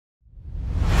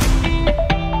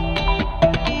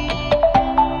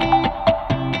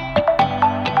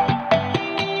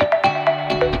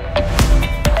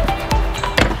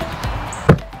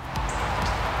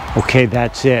Okay,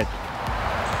 that's it.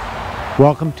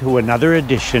 Welcome to another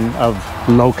edition of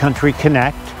Lowcountry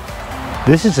Connect.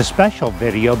 This is a special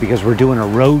video because we're doing a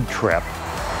road trip.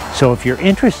 So if you're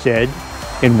interested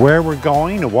in where we're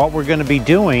going and what we're going to be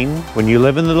doing, when you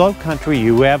live in the Lowcountry,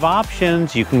 you have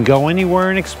options. You can go anywhere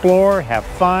and explore, have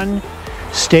fun.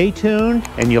 Stay tuned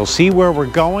and you'll see where we're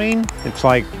going. It's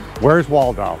like, where's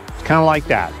Waldo? It's kind of like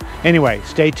that. Anyway,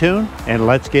 stay tuned and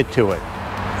let's get to it.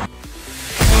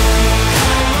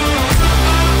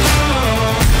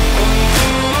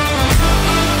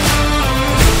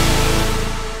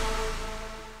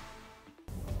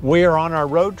 We are on our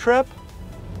road trip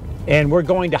and we're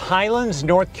going to Highlands,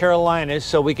 North Carolina,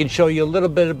 so we can show you a little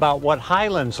bit about what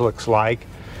Highlands looks like.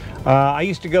 I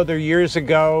used to go there years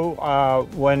ago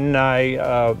when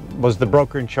I was the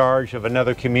broker in charge of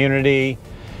another community,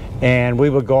 and we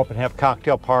would go up and have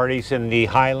cocktail parties in the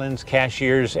Highlands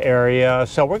Cashiers area.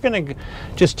 So we're going to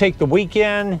just take the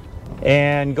weekend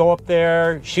and go up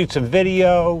there, shoot some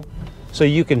video so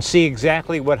you can see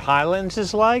exactly what Highlands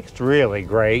is like. It's really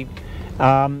great.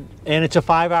 And it's a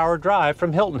 5-hour drive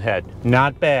from Hilton Head.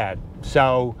 Not bad.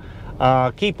 So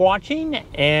keep watching,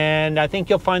 and I think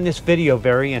you'll find this video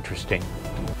very interesting.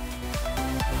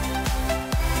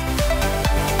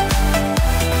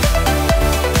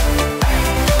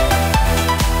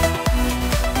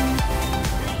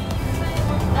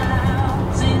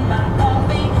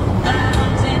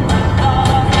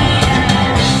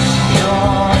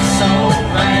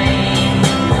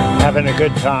 Having a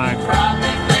good time.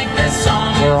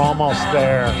 We're almost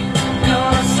there.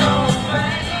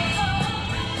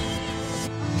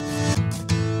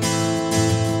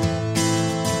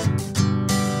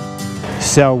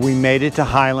 So we made it to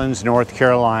Highlands, North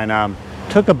Carolina.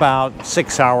 Took about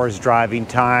 6 hours driving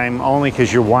time, only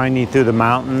because you're winding through the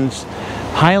mountains.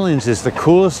 Highlands is the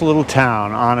coolest little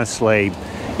town, honestly.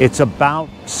 It's about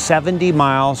 70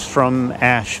 miles from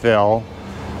Asheville.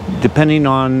 Depending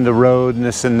on the road and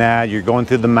this and that, you're going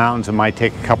through the mountains, it might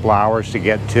take a couple hours to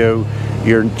get to.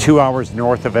 You're 2 hours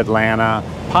north of Atlanta.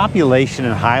 Population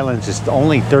in Highlands is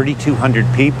only 3,200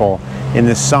 people. In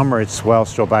the summer, it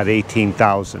swells to about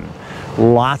 18,000.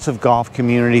 Lots of golf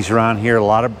communities around here, a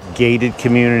lot of gated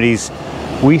communities.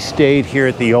 We stayed here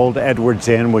at the old Edwards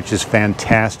Inn, which is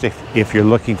fantastic if you're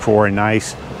looking for a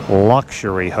nice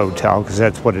luxury hotel, because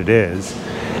that's what it is.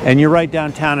 And you're right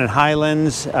downtown in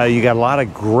Highlands. You got a lot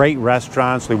of great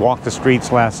restaurants. We walked the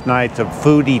streets last night. It's a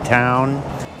foodie town.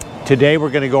 Today we're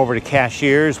going to go over to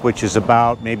Cashiers, which is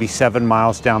about maybe 7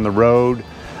 miles down the road.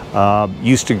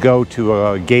 Used to go to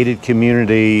a gated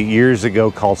community years ago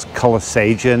called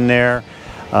Calisaja in there.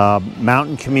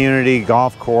 Mountain community,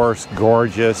 golf course,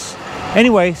 gorgeous.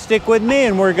 Anyway, stick with me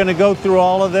and we're going to go through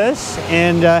all of this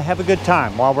and have a good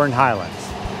time while we're in Highlands.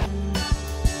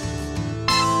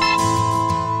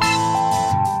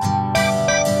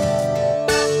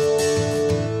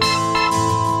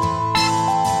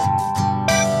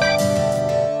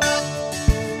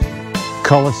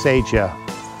 Calisaja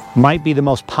might be the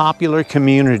most popular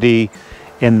community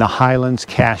in the Highlands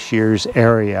Cashiers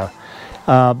area.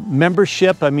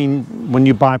 Membership, I mean, when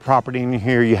you buy property in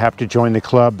here, you have to join the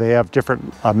club. They have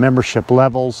different membership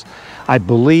levels. I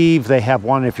believe they have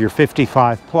one if you're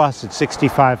 55 plus, it's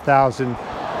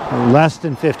 $65,000. Less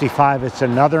than 55, it's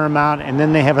another amount. And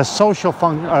then they have a social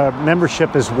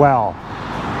membership as well.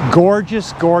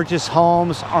 Gorgeous, gorgeous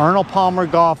homes, Arnold Palmer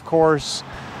Golf Course,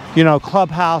 you know,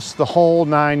 clubhouse, the whole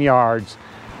 9 yards.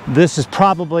 This is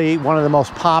probably one of the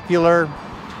most popular.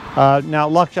 Now,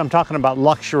 I'm talking about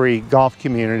luxury golf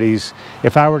communities.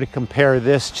 If I were to compare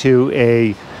this to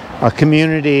a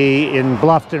community in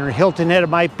Bluffton or Hilton Head, it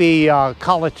might be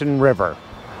Colleton River,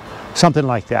 something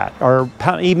like that, or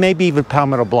maybe even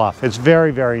Palmetto Bluff. It's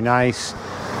very, very nice,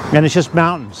 and it's just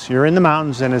mountains. You're in the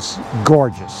mountains, and it's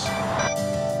gorgeous.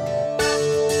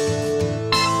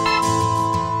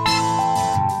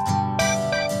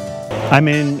 I'm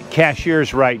in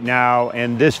Cashiers right now,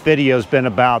 and this video has been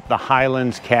about the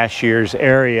Highlands Cashiers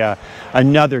area.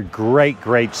 Another great,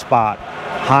 great spot.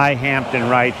 High Hampton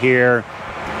right here.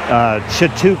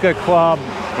 Chautauqua Club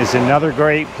is another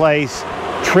great place.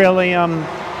 Trillium.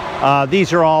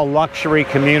 These are all luxury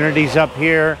communities up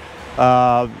here.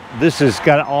 This has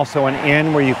got also an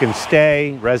inn where you can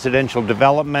stay, residential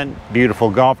development, beautiful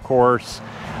golf course.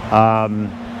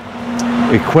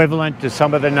 Equivalent to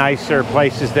some of the nicer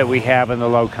places that we have in the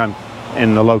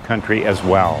Lowcountry as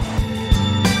well.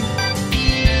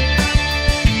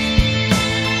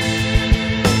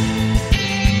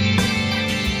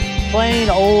 Plain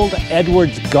old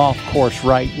Edwards Golf Course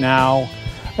right now.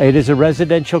 It is a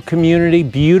residential community,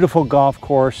 beautiful golf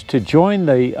course. To join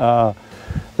the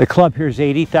The club here is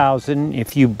 $80,000.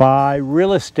 If you buy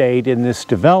real estate in this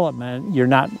development, you're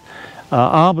not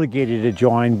obligated to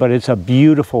join, but it's a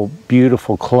beautiful,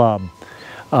 beautiful club.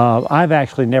 I've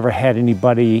actually never had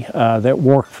anybody that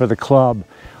worked for the club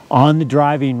on the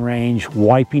driving range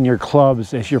wiping your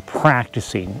clubs as you're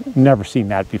practicing. Never seen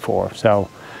that before, so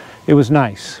it was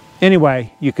nice.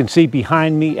 Anyway, you can see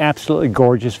behind me, absolutely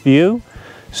gorgeous view.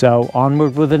 So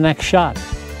onward with the next shot.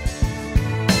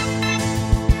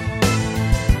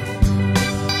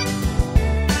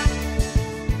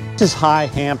 This is High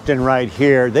Hampton right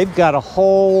here. They've got a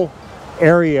whole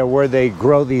area where they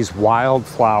grow these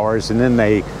wildflowers and then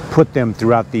they put them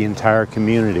throughout the entire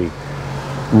community.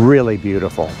 Really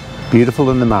beautiful.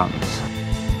 Beautiful in the mountains.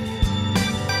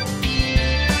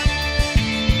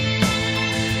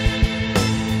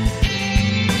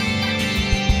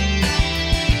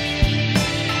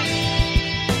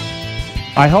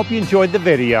 I hope you enjoyed the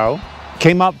video.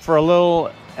 Came up for a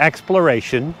little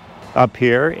exploration up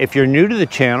here. If you're new to the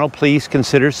channel, please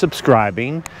consider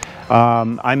subscribing.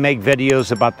 I make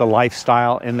videos about the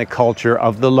lifestyle and the culture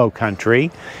of the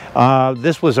Lowcountry.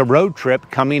 This was a road trip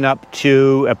coming up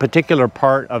to a particular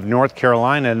part of North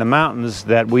Carolina in the mountains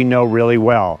that we know really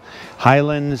well.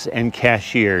 Highlands and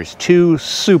Cashiers, two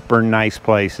super nice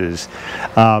places.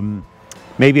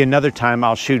 Maybe another time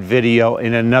I'll shoot video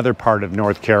in another part of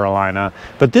North Carolina,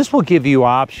 but this will give you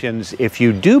options if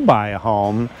you do buy a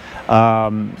home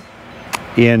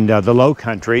in the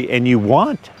Lowcountry and you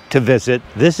want to visit.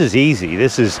 This is easy.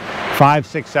 This is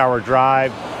 5-6 hour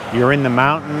drive. You're in the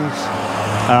mountains.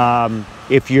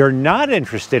 If you're not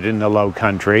interested in the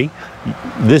Lowcountry,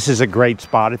 this is a great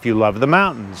spot if you love the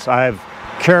mountains. I've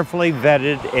carefully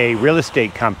vetted a real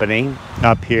estate company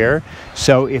up here,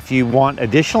 so if you want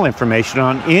additional information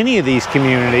on any of these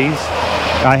communities,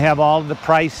 I have all the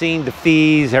pricing, the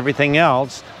fees, everything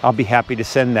else. I'll be happy to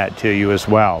send that to you as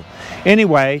well.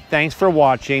 Anyway, thanks for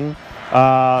watching.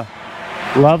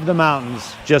 Love the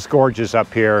mountains, just gorgeous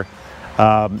up here.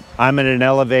 I'm at an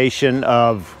elevation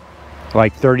of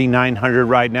like 3,900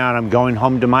 right now, and I'm going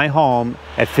home to my home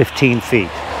at 15 feet.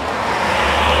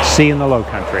 See you in the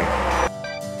Lowcountry.